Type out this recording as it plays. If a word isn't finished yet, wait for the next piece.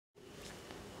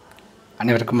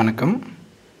அனைவருக்கும் வணக்கம்.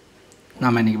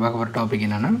 நாம் இன்றைக்கி பார்க்க போகிற டாபிக்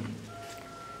என்னென்னா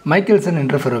மைக்கேல்சன்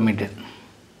இன்டர்ஃபெரோமீட்டர்.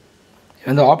 இது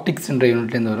வந்து ஆப்டிக்ஸ் என்ற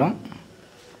யூனிட்லேருந்து வரும்.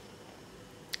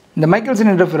 இந்த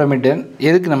மைக்கேல்சன் இன்டர்ஃபெரோமீட்டர்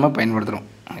எதுக்கு நம்ம பயன்படுத்துகிறோம்,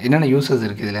 என்னென்ன யூசஸ்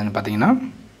இருக்குது இதில் வந்து பார்த்திங்கன்னா,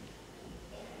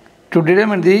 to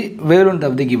determine the wavelength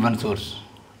of the given source.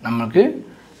 நமக்கு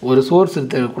ஒரு சோர்ஸ்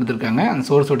கொடுத்துருக்காங்க, அந்த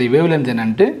சோர்ஸோடைய வேவ்லென்த்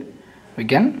என்னன்ட்டு we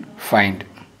can find.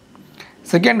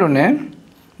 செகண்ட் ஒன்று,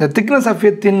 the thickness of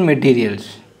a thin materials.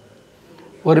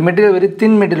 ஒரு மெட்டீரியல் வெரி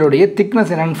தின் மெட்டீரியலுடைய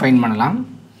திக்னஸ் என்னென்னு ஃபைன் பண்ணலாம்.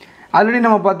 ஆல்ரெடி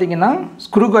நம்ம பார்த்திங்கன்னா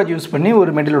ஸ்க்ரூ காஜ் யூஸ் பண்ணி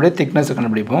ஒரு மெட்டீரியலுடைய திக்னஸை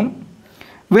கண்டுபிடிப்போம்.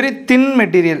 வெரி தின்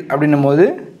மெட்டீரியல் அப்படின்னும் போது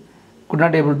could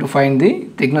not able to find the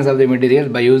thickness of the material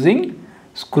by using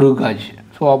screw gauge.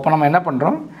 So அப்போ நம்ம என்ன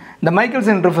பண்ணுறோம், இந்த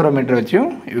மைக்கேல்சன் இன்டர்ஃபெரோமீட்டர் வச்சும்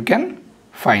யூ கேன்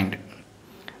ஃபைண்ட்.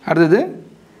 அடுத்தது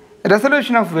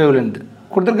ரெசல்யூஷன் ஆஃப் வேவ்லென்த்.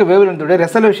 கொடுத்துருக்க வேவ்லென்த்தோட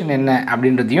ரெசல்யூஷன் என்ன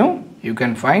அப்படின்றதையும் you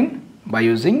can find by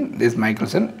using this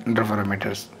Michelson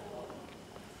interferometers.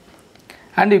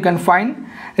 And you can find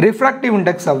refractive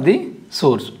index of the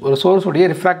source. ஒரு source உடைய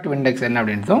refractive index என்ன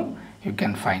அப்படின்றதும் you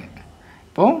can find.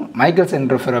 இப்போ Michelson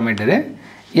interferometer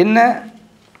என்ன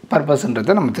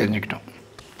பர்பஸ்ன்றதை நம்ம தெரிஞ்சுக்கிட்டோம்.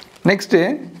 நெக்ஸ்ட்டு,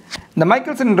 இந்த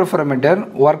Michelson interferometer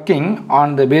working on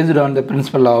the based on the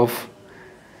principle of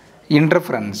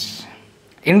interference.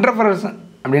 Interference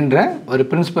அப்படின்ற ஒரு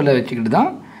பிரின்சிபலை வச்சுக்கிட்டு தான்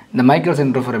இந்த Michelson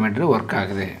interferometer ஒர்க்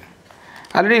ஆகுது.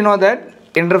 ஆல்ரெடி நோ தட்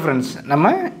இன்டர்ஃபரன்ஸ் நம்ம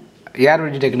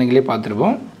ஏர்வெஜ் டெக்னிக்லேயே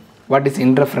பார்த்துருப்போம். வாட் இஸ்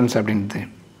இன்டர்ஃபரன்ஸ் அப்படின்றது.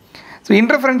 ஸோ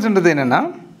இன்டர்ஃபரன்ஸ்ன்றது என்னென்னா,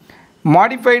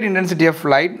 modified intensity of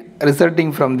light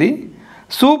resulting from the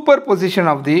super position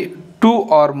of the two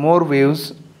R more waves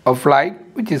of light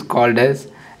which is called as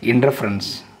interference.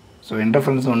 So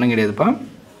interference ஒன்றும் கிடையாதுப்பா.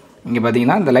 இங்கே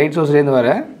பார்த்தீங்கன்னா இந்த light சோர்ஸ்லேருந்து வர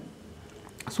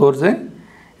சோர்ஸு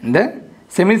இந்த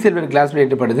செமி சில்வர் கிளாஸ்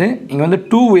படுது. இங்கே வந்து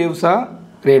டூ வேவ்ஸாக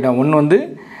கிரியேட் ஆகும். ஒன்று வந்து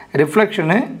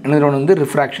ரிஃப்ளெக்ஷனு, இன்னொரு ஒன்று வந்து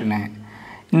ரிஃப்ராக்ஷனு.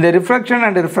 இந்த refraction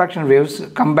and refraction waves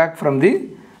come back from the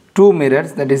two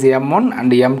mirrors, that is M1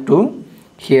 and M2.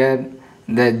 Here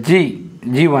இந்த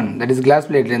G1 தட் இஸ் கிளாஸ்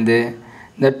பிளேட்லேருந்து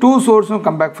இந்த two சோர்ஸும்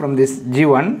come back from this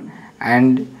G1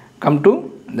 and come to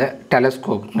the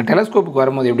telescope. இந்த டெலஸ்கோப்புக்கு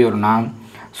வரும்போது எப்படி வரும்னா,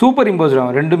 super imposed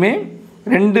ஆகும். ரெண்டுமே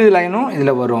ரெண்டு லைனும்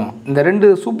இதில் வரும். இந்த ரெண்டு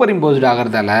சூப்பர் இம்போஸ்ட்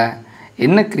ஆகிறதால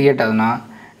என்ன க்ரியேட் ஆகுதுன்னா,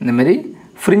 இந்தமாரி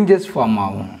ஃப்ரிஞ்சஸ் ஃபார்ம்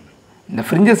ஆகும். இந்த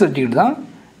ஃப்ரிஞ்சஸ் வச்சுக்கிட்டு தான்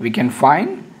we can find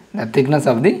the thickness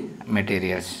of the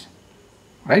materials,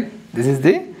 right? This is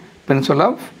the principle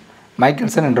of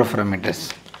Michelson interferometers.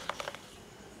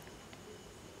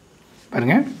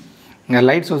 பாருங்க, இங்கே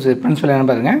லைட் சோர்ஸ் பிரின்சிபல் என்ன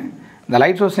பாருங்கள், இந்த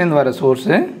லைட் சோர்ஸ்லேருந்து வர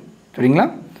சோர்ஸு சரிங்களா,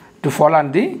 to follow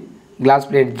on the glass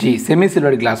plate G, semi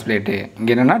silver class plate.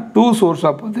 இங்கே என்னென்னா two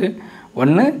சோர்ஸாக போகுது.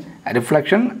 ஒன்று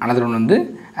ரிஃப்ளெக்ஷன், அனதர் ஒன்று வந்து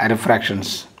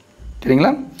ரிஃப்ராக்ஷன்ஸ்.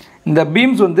 சரிங்களா. இந்த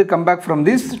பீம்ஸ் வந்து come back from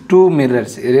this two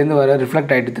mirrors. இதுலேருந்து வர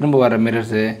ரிஃப்ளெக்ட் ஆகிட்டு திரும்ப வர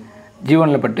மிரர்ஸு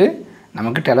G1 பட்டு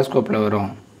நமக்கு டெலஸ்கோப்பில் வரும்.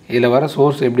 இதில் வர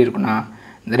சோர்ஸ் எப்படி இருக்குன்னா,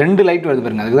 இந்த ரெண்டு லைட் வருது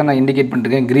பாருங்கள், அதுக்கு தான் நான் இண்டிகேட்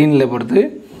பண்ணிருக்கேன். க்ரீனில் பொறுத்து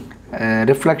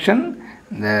ரிஃப்ளெக்ஷன்,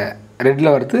 இந்த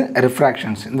ரெட்டில் வருது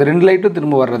ரிஃப்ராக்ஷன்ஸ். இந்த ரெண்டு லைட்டும்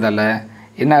திரும்ப வர்றதால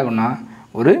என்ன ஆகும்னா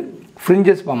ஒரு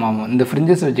ஃப்ரிஞ்சஸ் ஃபார்ம் ஆகும். இந்த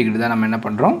ஃப்ரிஞ்சஸ் வச்சுக்கிட்டு தான் நம்ம என்ன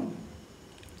பண்ணுறோம்,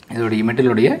 இதோடைய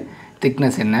மெட்டீரியலுடைய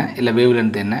திக்னஸ் என்ன இல்லை வேவ்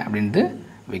லென்த் என்ன அப்படின்ட்டு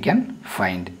we can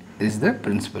find. This is the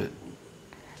principle.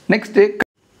 Next,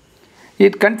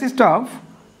 it consists of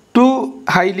two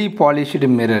highly polished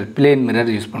mirror, plane mirror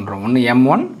use பண்ணுறோம். ஒன்று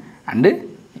M1 and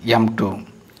M2.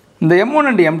 இந்த M1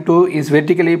 and M2 is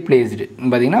vertically placed.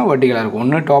 பார்த்தீங்கன்னா வெர்டிக்கலாக இருக்கும்.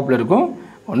 ஒன்று டாப்பில் இருக்கும்,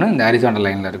 ஒன்று இந்த ஹரிசாண்டல்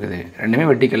லைனில் இருக்குது. ரெண்டுமே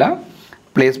வெர்டிக்கலாக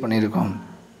ப்ளேஸ் பண்ணியிருக்கோம்.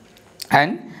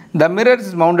 And the mirrors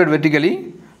is mounted vertically,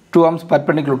 two arms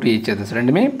perpendicular to each other.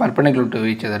 ரெண்டுமே perpendicular to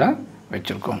each other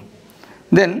வச்சுருக்கோம்.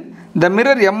 Then the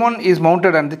mirror M1 is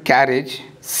mounted on the carriage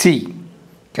C,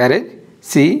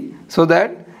 so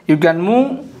that you can move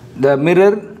the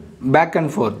mirror back and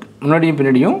forth. முன்னாடியும்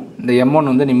பின்னாடியும் இந்த M1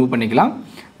 வந்து நீ move பண்ணிக்கலாம்.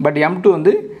 But M2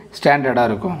 வந்து ஸ்டாண்டர்டாக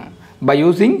இருக்கும். பை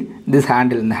யூஸிங் திஸ்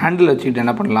ஹேண்டில், இந்த ஹேண்டில் வச்சுக்கிட்டு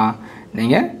என்ன பண்ணலாம்,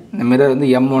 நீங்கள் இந்த மிரர் வந்து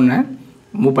M1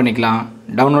 மூவ் பண்ணிக்கலாம்,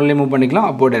 டவுன்வர்ட்லேயும் மூவ் பண்ணிக்கலாம்,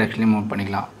 அப்போர்ட் டைரெக்ஷன்லேயும் மூவ்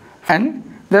பண்ணிக்கலாம். And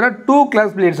there are two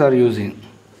class plates are using.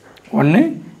 ஒன்று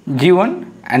G1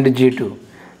 and G2.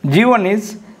 G1 is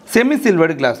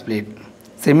semi-silvered glass plate,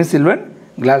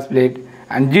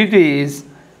 and G2 is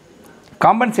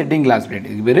compensating glass plate.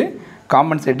 இது பேர்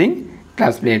compensating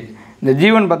glass plate. இந்த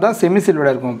G1 பார்த்தா semi-silvered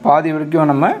இருக்கும், பாதி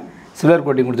வரைக்கும் நம்ம சில்வர்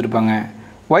கோட்டிங் கொடுத்துருப்பாங்க.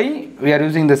 Why we are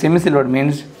using the semi-silvered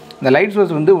means, இந்த லைட்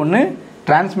சோர்ஸ் வந்து ஒன்று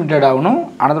டிரான்ஸ்மிட்டட் ஆகணும்,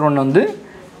 அனதர் ஒன்று வந்து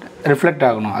ரிஃப்ளெக்ட்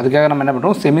ஆகணும். அதுக்காக நம்ம என்ன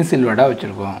பண்ணுறோம், செமி-சில்வர்டாக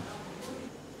வச்சுருக்கோம்.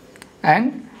 And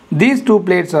these two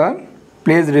plates are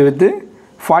placed with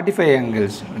 45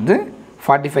 angles. with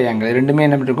 45 angle. ரெண்டுமே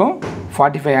என்ன பண்ணிருக்கோம்,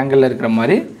 45 angle இருக்கிற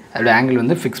மாதிரி அதோட ஆங்கிள்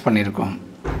வந்து ஃபிக்ஸ் பண்ணியிருக்கோம்.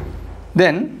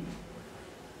 Then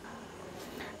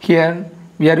here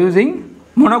we are using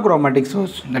monochromatic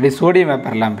source, that is sodium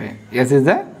vapor lamp. S is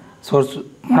the source,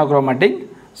 monochromatic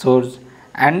source,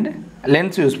 and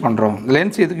lens use பண்றோம்.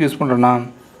 lens எதுக்கு யூஸ் பண்றோம்னா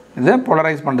இத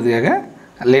polarize பண்றதுக்காக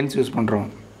lens யூஸ் பண்றோம்.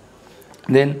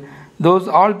 Then those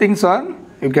all things are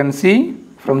you can see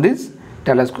from this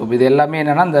telescope. இது எல்லாமே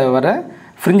என்னன்னா அந்த வர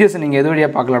fringes நீங்க எது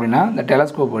வழியா பார்க்கலாம் அப்படினா இந்த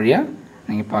telescope வழியா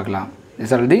நீங்க பார்க்கலாம்.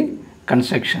 This is the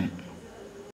construction.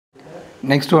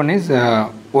 Next one is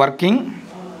working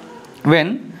when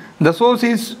the source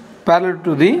is parallel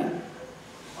to the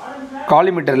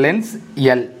collimator lens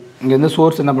L. இங்க இந்த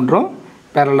source என்ன பண்றோம்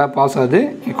parallel pass ஆகுது.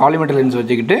 collimator lens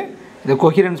வச்சிக்கிட்டு இத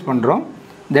coherence பண்றோம்.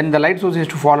 Then the light source is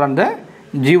to fall on the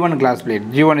G1 glass plate.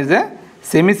 G1 is a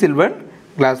semi silvered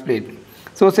glass plate.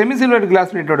 So semi silvered glass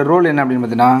plate ஓட role என்ன அப்படினு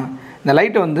பார்த்தீனா இந்த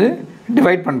லைட் வந்து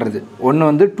டிவைட் பண்றது. ஒன்னு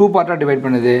வந்து two பார்ட்டா டிவைட்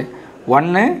பண்ணுது.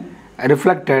 One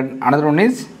reflected, another one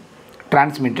is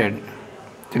transmitted.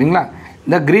 சரிங்களா?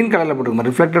 இந்த green கலர்ல போட்டுருக்கும்.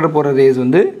 reflected போற rays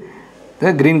வந்து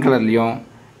இந்த green கலர்லயும்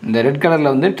இந்த red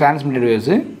கலர்ல வந்து transmitted waves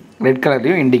red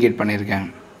கலர்லயும் இண்டிகேட் பண்ணிருக்கேன்.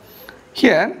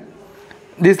 Here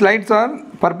these lights are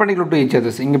perpendicular to each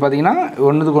other. இங்க பாத்தீங்கன்னா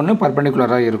ஒண்ணுக்கு ஒண்ணு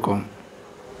perpendicular-ஆ இருக்கும்.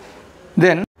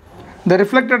 Then the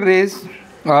reflected rays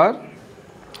are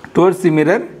towards the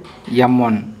mirror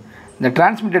M1. The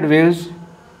transmitted waves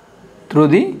through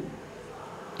the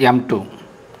M2.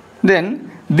 Then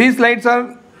these lights are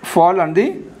fall on the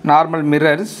normal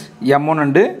mirrors M1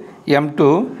 and M2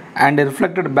 and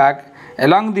reflected back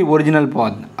along the original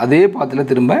path. அதே பாத்ல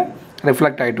திரும்ப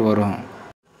reflect ஆயிட்டு வரும்.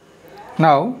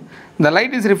 Now the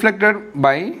light is reflected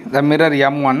by the mirror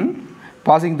M1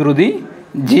 passing through the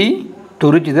G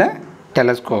to reach the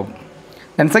telescope.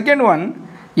 Then second one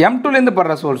M2 ல இருந்து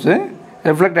படுற source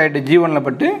reflect ஆயிட்டு G1 ல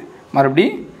பட்டு மறுபடி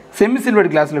semi silvered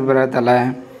glassல படுறதால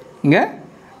இங்க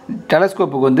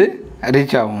telescope வந்து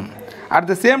reach ஆகும். At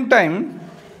the same time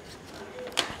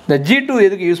the G2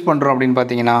 எதுக்கு யூஸ் பண்றோம் அப்படினு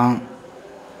பாத்தீங்கன்னா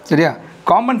சரியா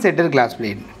compensator glass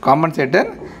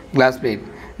plate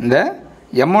இந்த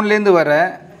M1 ல இருந்து வர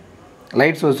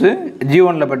light source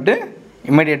G1 ல பட்டு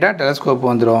immediate telescope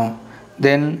வந்துரும்.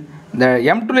 Then the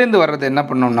M2 ல இருந்து வரது என்ன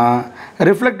பண்ணோம்னா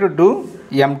reflected to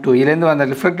M2 இல இருந்து வந்த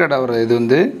reflected ஆவற இது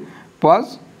வந்து pass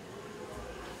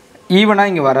ஈவனா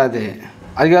இங்க வராது.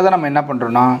 அதுக்காக தான் நம்ம என்ன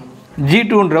பண்றோம்னா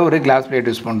G2 ன்ற ஒரு glass plate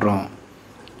யூஸ் பண்றோம்.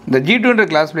 இந்த G2 ன்ற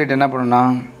glass plate என்ன பண்ணும்னா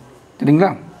தெரியுங்களா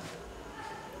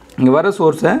இங்க வர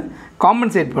சோர்ஸை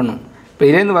காம்பன்சேட் பண்ணும். இப்போ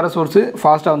இல இருந்து வர சோர்ஸ்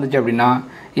ஃபாஸ்டா வந்துச்சு அப்படினா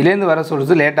இல இருந்து வர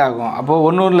சோர்ஸ் லேட் ஆகும். அப்போ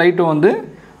ஒவ்வொரு லைட்டும் வந்து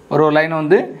ஒரு லைன்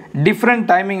வந்து டிஃபரண்ட்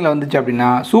டைமிங்ல வந்துச்சு அப்படினா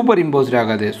சூப்பர் இம்போஸ்ட்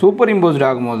ஆகாது. சூப்பர் இம்போஸ்ட்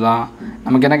ஆகும்போது தான்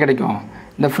நமக்கு என்ன கிடைக்கும்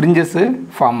இந்த ஃப்ரிஞ்சஸ்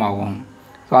ஃபார்ம் ஆகும்.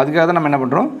 சோ அதுக்காக தான் நம்ம என்ன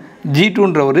பண்றோம் G2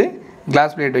 ன்ற ஒரு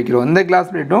glass plate வைக்கிறோம். இந்த glass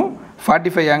plateம்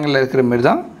 45 ஆங்கிள்ல இருக்கிற மாதிரி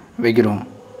தான் வைக்கிறோம்.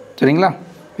 சரிங்களா?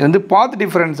 இது வந்து பாத்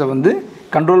டிஃபரன்ஸை வந்து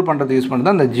கண்ட்ரோல் பண்றது யூஸ்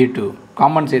பண்றது அந்த G2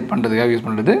 காம்பன்சேட் பண்றதுக்காக யூஸ்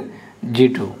பண்றது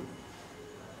G2.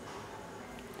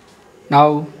 Now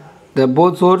the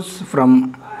both source from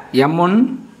M1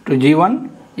 to G1,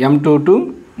 M2 to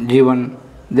G1,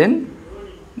 then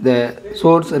the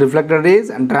source reflected rays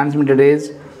and transmitted rays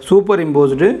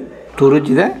superimposed to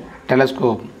reach the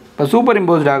telescope. இப்போ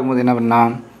superimposed ஆகும்போது என்ன பண்ணா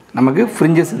நமக்கு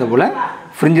fringes இந்த போல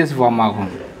fringes form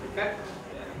ஆகும்.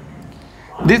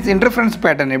 This interference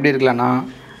pattern எப்படி இருக்கலாம்னா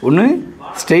ஒன்னு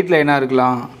straight line-ஆ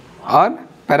இருக்கலாம் or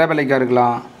parabolic-ஆ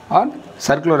இருக்கலாம் or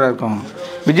circular-ஆ இருக்கும்.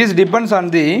 Which is depends on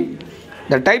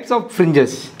the types of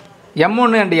fringes.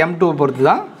 M1 and M2 பொறுத்து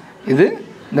தான் இது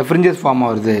இந்த fringes form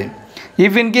ஆகுது.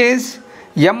 If in case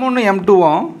M1 M2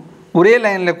 ஒரே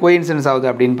லைன்ல கோஇன்சிடென்ஸ் ஆகுது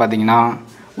அப்படினு பாத்தீங்கன்னா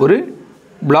ஒரு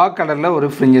black கலர்ல ஒரு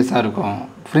fringes-ஆ இருக்கும்.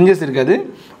 fringes இருக்காது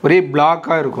ஒரே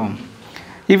black-ஆ இருக்கும்.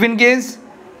 If in case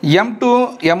M2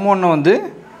 M1 வந்து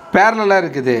parallel-ஆ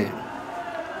இருக்குது.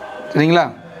 சரிங்களா?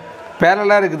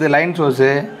 parallel-ஆ இருக்குது line source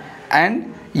and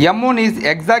M1 is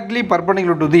exactly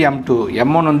perpendicular to the M2.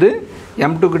 M1 வந்து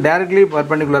M2 க்கு directly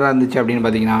perpendicular-ஆ இருந்துச்சு அப்படினு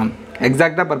பாத்தீங்கன்னா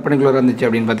எக்ஸாக்ட்டா perpendicular-ஆ இருந்துச்சு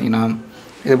அப்படினு பாத்தீங்கன்னா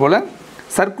இது போல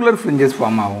circular fringes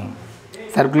form ஆகும்.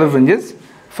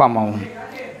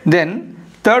 Then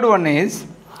third one is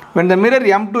when the mirror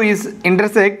M2 is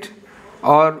intersect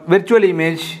or virtual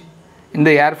image in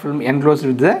the air film enclosed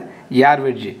with the air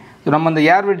wedge. So நம்ம அந்த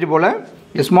air wedge போல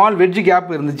a small wedge gap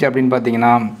இருந்துச்சு அப்படினு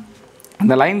பாத்தீங்கன்னா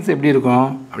அந்த lines எப்படி இருக்கும்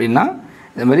அப்படினா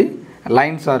இந்த மாதிரி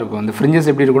லைன்ஸா இருக்கும். அந்த fringes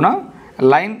எப்படி இருக்கும்னா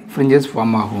லைன் fringes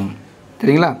ஃபார்ம் ஆகும்.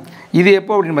 சரிங்களா? இது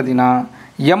எப்போ அப்படினு பாத்தீங்கன்னா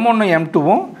M1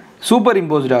 M2 சூப்பர்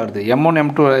இம்போஸ்ட் ஆகுது. M1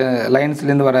 M2 லைன்ஸ்ல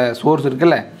இருந்து வர சோர்ஸ்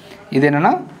இருக்குல்ல இது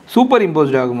என்னன்னா சூப்பர்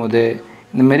இம்போஸ்ட் ஆகும்போது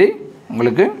இந்த மாதிரி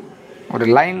உங்களுக்கு ஒரு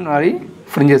லைன் மாதிரி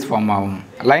fringes ஃபார்ம் ஆகும்.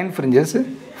 லைன் fringes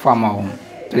ஃபார்ம் ஆகும்.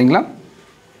 சரிங்களா?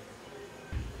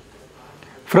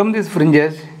 From these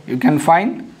fringes you can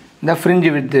find the fringe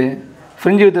width.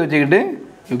 Fringe width வச்சிக்கிட்டு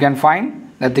you can find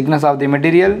the thickness of the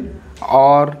material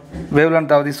or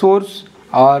wavelength of the source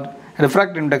or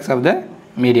refractive index of the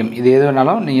medium. இது எது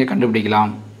வேணாலும் நீங்கள்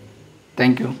கண்டுபிடிக்கலாம்.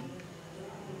 Thank you.